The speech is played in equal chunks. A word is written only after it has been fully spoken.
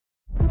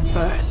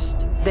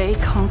First, they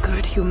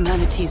conquered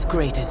humanity's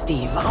greatest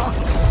evil,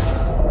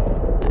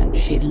 and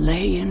she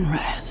lay in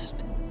rest.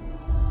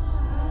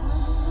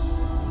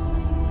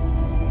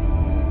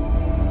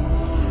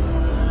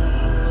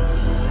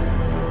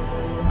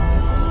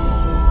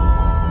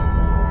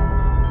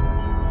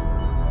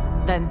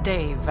 Then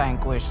they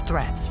vanquished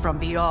threats from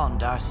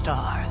beyond our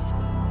stars,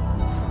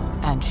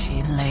 and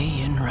she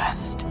lay in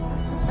rest.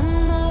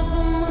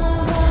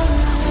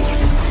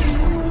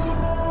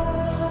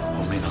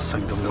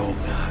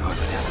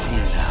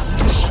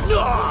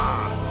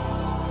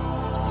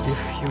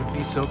 If you'd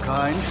be so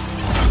kind.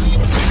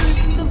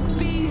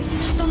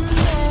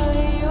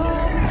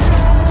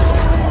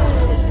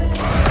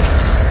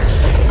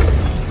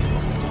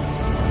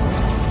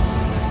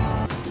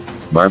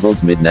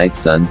 Marvel's Midnight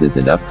Suns is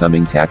an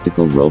upcoming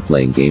tactical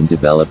role-playing game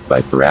developed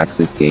by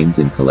Firaxis Games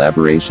in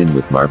collaboration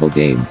with Marvel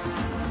Games.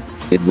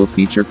 It will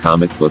feature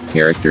comic book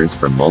characters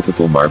from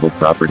multiple Marvel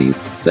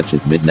properties, such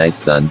as Midnight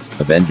Suns,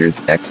 Avengers,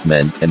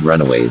 X-Men, and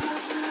Runaways.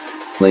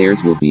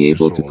 Players will be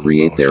able to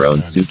create their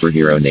own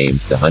superhero named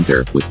the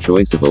Hunter, with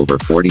choice of over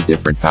 40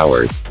 different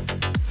powers.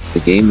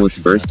 The game was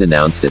first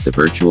announced at the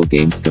Virtual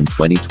Gamescom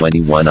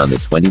 2021 on the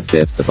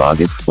 25th of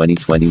August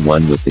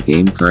 2021, with the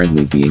game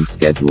currently being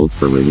scheduled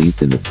for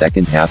release in the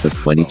second half of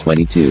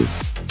 2022.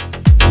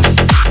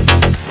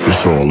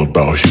 It's all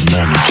about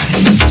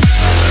humanity.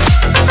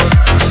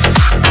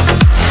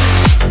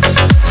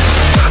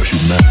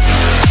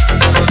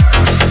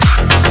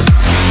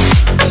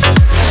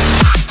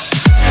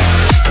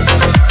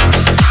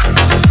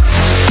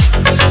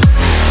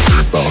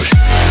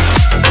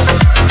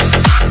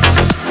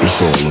 It's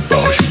all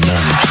about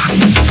humanity.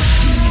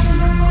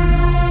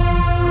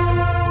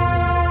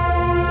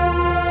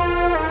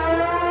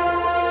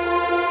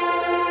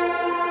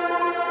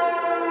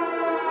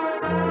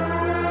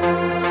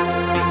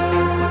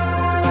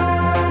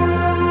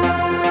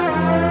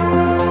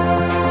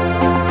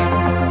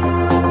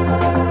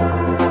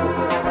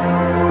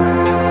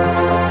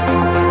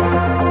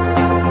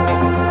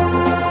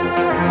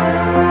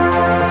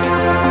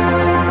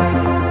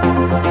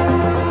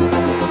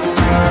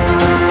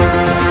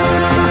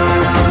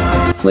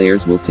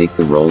 Players will take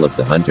the role of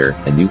the Hunter,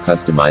 a new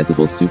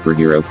customizable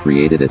superhero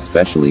created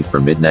especially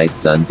for Midnight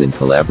Suns in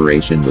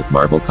collaboration with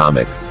Marvel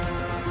Comics.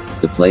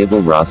 The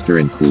playable roster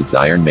includes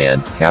Iron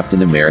Man,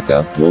 Captain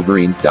America,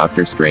 Wolverine,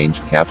 Doctor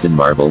Strange, Captain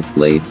Marvel,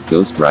 Blade,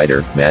 Ghost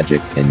Rider,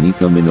 Magik, and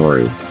Nico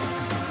Minoru.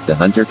 The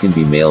Hunter can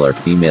be male or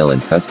female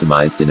and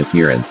customized in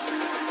appearance.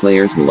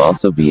 Players will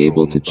also be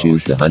able to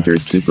choose the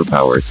Hunter's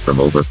superpowers from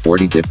over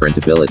 40 different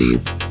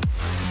abilities.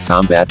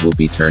 Combat will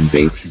be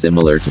turn-based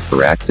similar to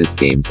Firaxis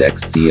Games'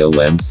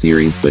 XCOM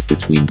series, but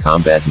between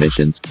combat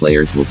missions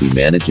players will be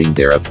managing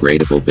their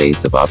upgradable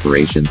base of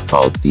operations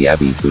called the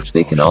Abbey, which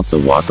they can also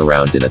walk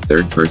around in a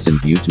third-person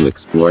view to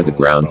explore the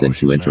grounds and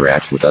to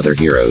interact with other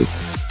heroes.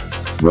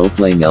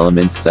 Role-playing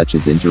elements such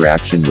as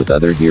interaction with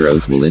other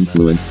heroes will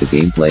influence the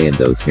gameplay and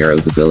those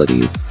heroes'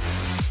 abilities.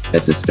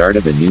 At the start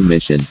of a new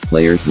mission,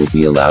 players will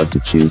be allowed to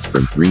choose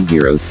from 3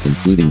 heroes,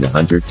 including the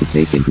Hunter, to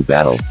take into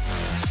battle.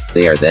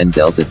 They are then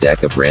dealt a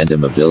deck of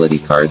random ability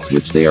cards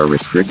which they are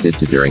restricted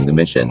to during the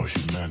mission.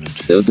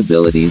 Those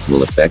abilities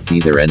will affect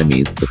either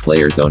enemies, the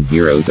player's own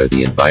heroes, or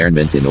the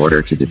environment in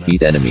order to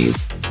defeat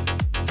enemies.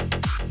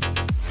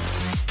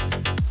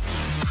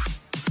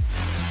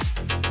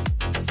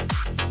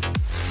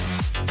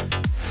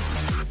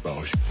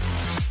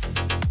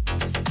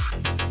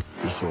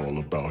 It's all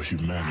about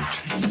humanity.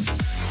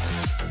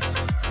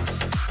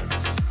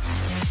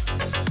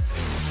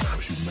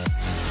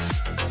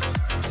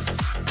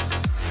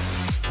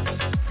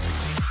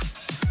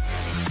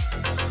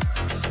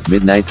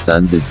 Midnight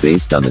Suns is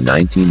based on the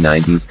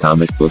 1990s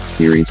comic book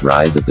series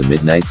Rise of the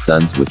Midnight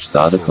Suns, which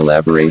saw the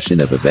collaboration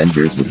of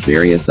Avengers with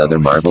various other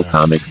Marvel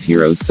Comics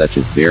heroes such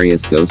as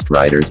various Ghost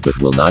Riders, but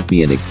will not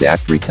be an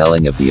exact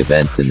retelling of the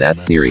events in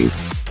that series.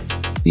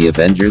 The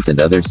Avengers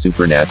and other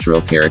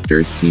supernatural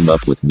characters team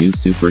up with new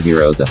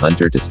superhero the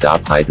Hunter to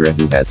stop Hydra,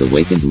 who has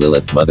awakened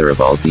Lilith, mother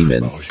of all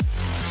demons.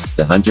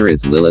 The Hunter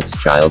is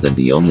Lilith's child and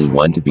the only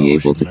one to be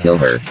able to kill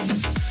her.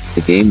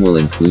 The game will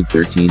include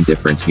 13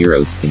 different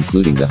heroes,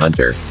 including the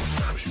Hunter.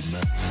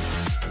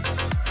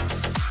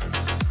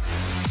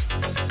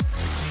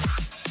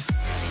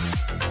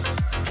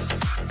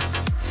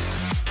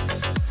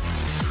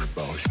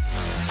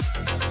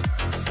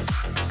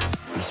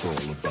 It's all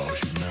about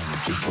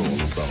humanity. It's all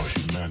about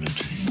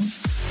humanity.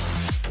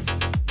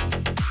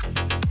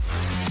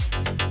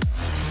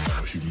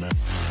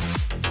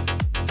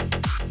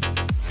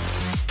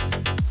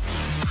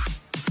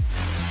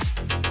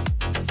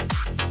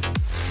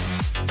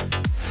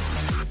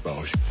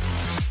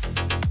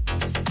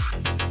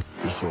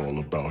 It's all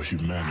about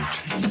humanity.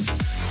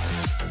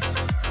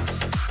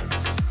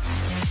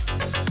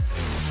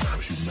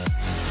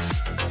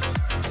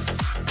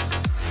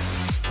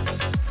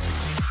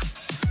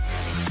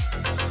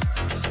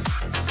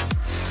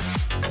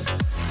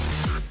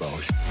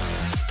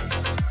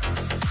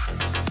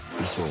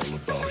 It's all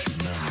about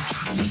humanity.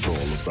 It's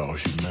all about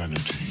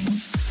humanity.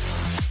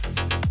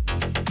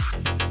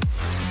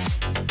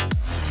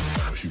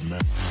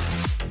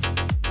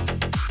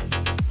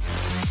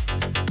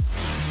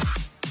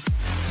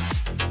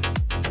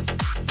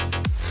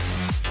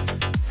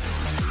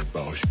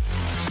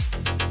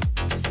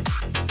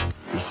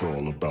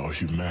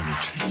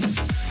 humanity.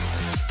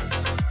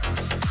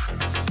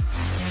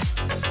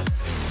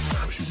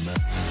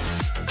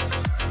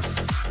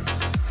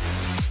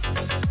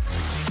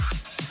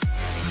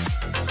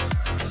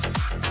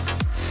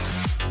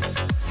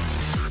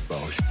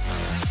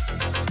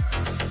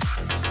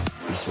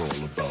 It's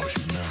all about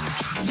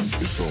humanity.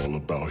 It's all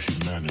about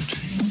humanity.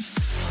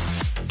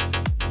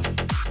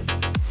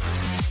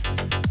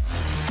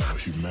 About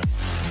humanity.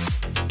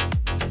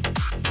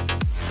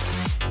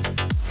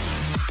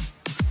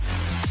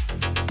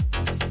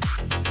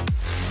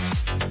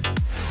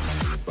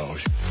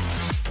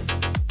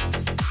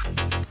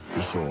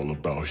 It's all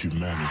about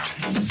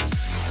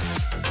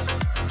humanity.